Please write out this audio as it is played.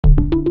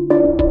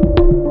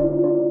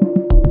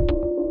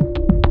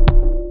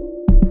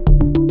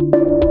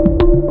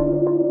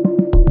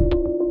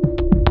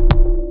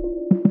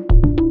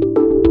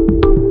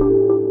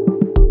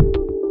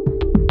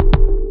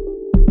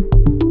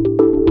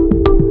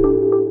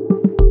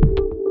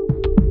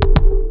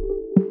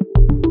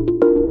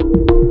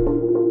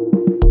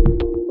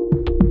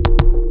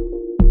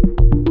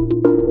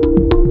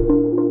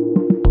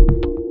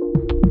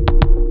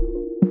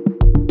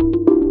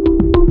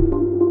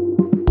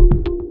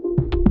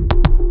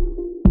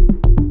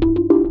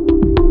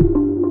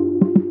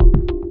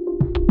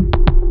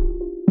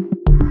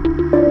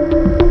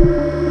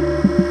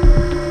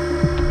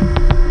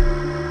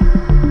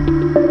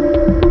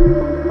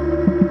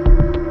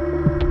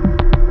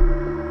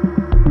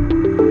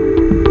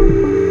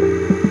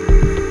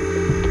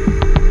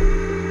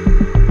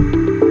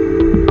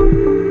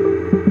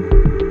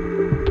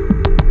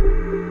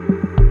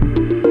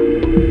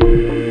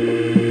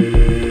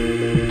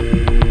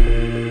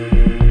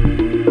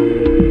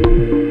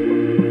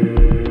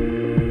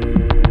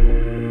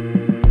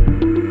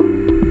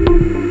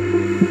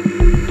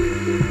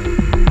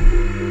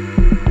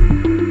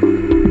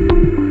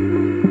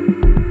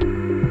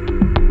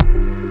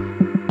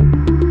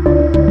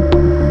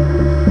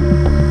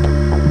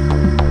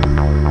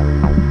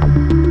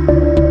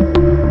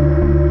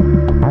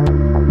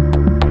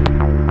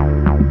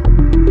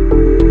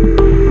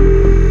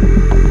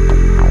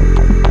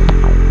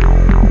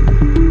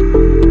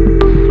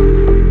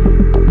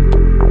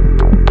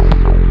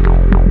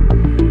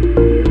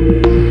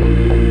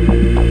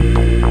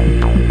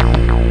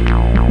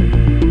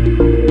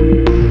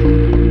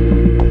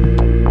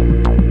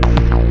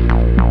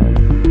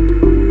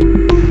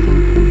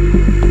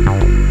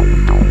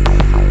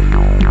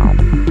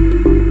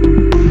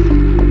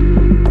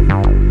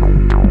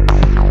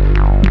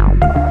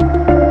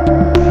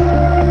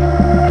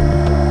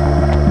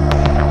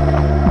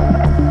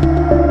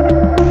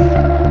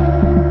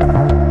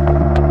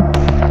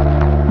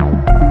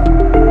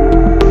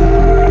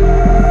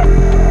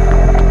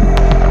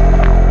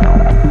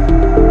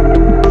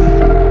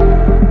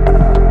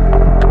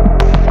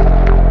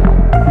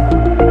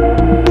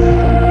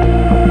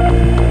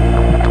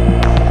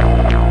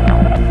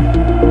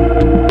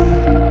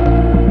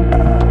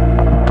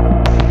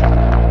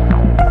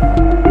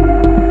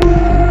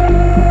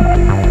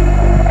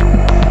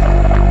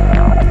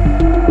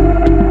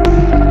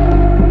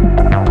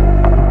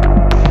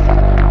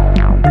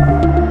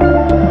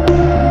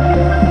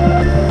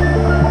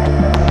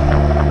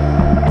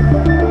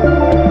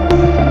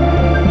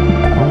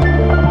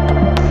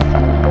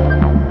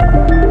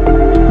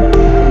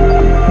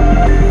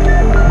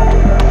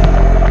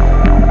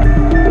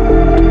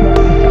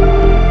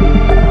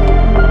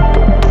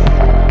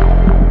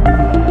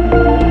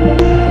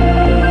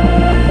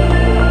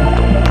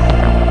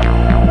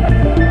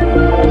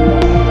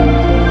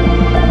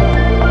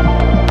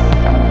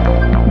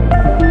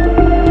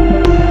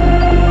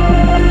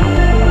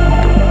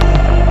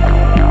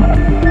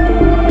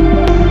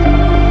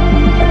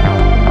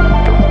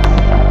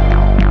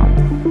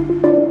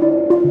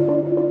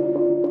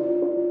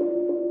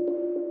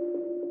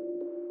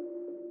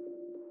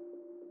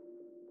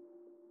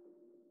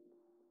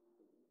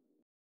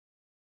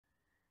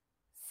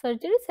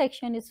Surgery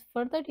section is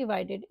further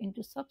divided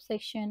into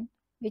subsection,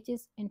 which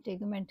is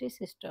integumentary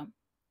system.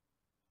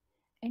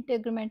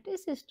 Integumentary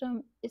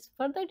system is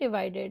further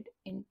divided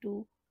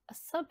into a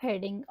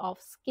subheading of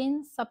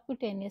skin,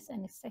 subcutaneous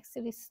and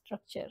accessory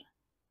structure,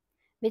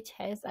 which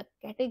has a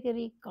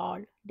category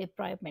called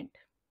debridement.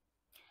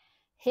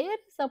 Here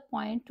is a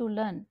point to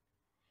learn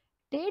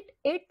that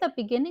at the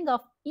beginning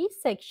of each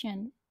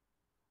section,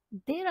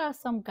 there are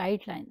some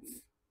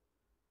guidelines.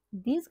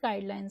 These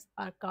guidelines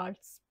are called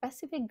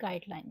specific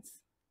guidelines,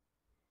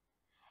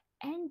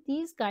 and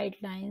these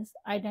guidelines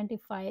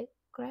identify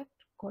correct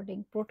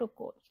coding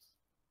protocols.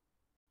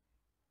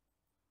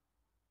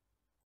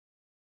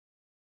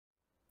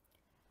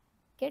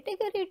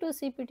 Category 2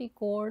 CPT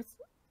codes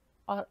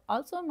are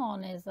also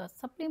known as the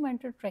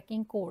supplemental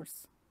tracking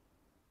codes.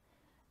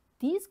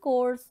 These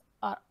codes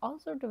are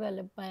also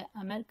developed by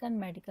American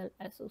Medical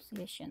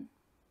Association.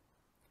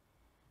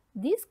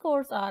 These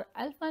codes are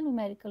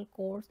alphanumerical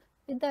codes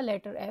with the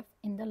letter F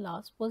in the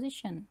last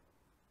position.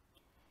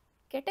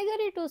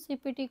 Category 2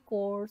 CPT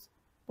codes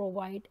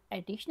provide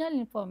additional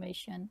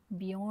information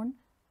beyond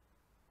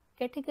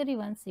Category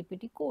 1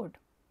 CPT code.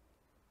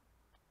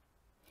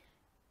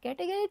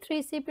 Category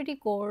 3 CPT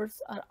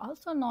codes are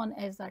also known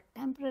as the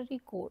temporary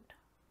code.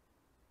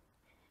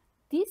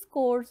 These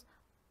codes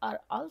are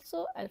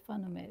also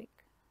alphanumeric.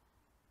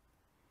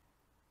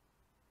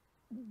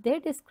 They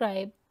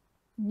describe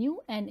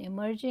new and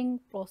emerging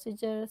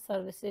procedure,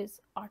 services,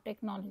 or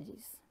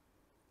technologies.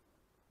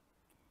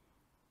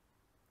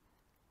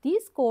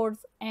 These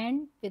codes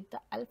end with the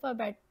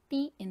alphabet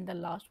T in the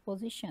last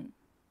position.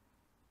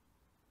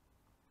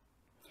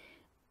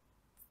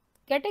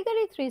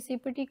 Category 3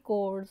 CPT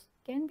codes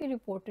can be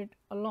reported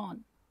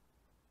alone.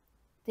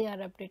 They are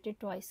updated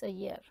twice a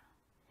year.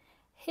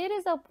 Here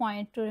is a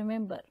point to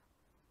remember.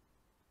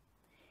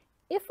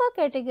 If a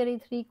Category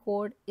 3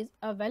 code is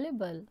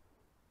available,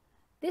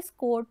 this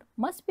code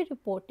must be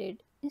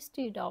reported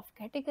instead of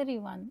Category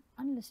 1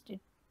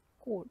 unlisted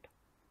code.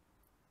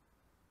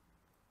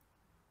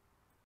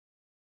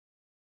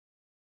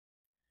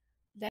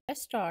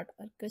 Let's start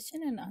our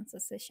question and answer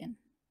session.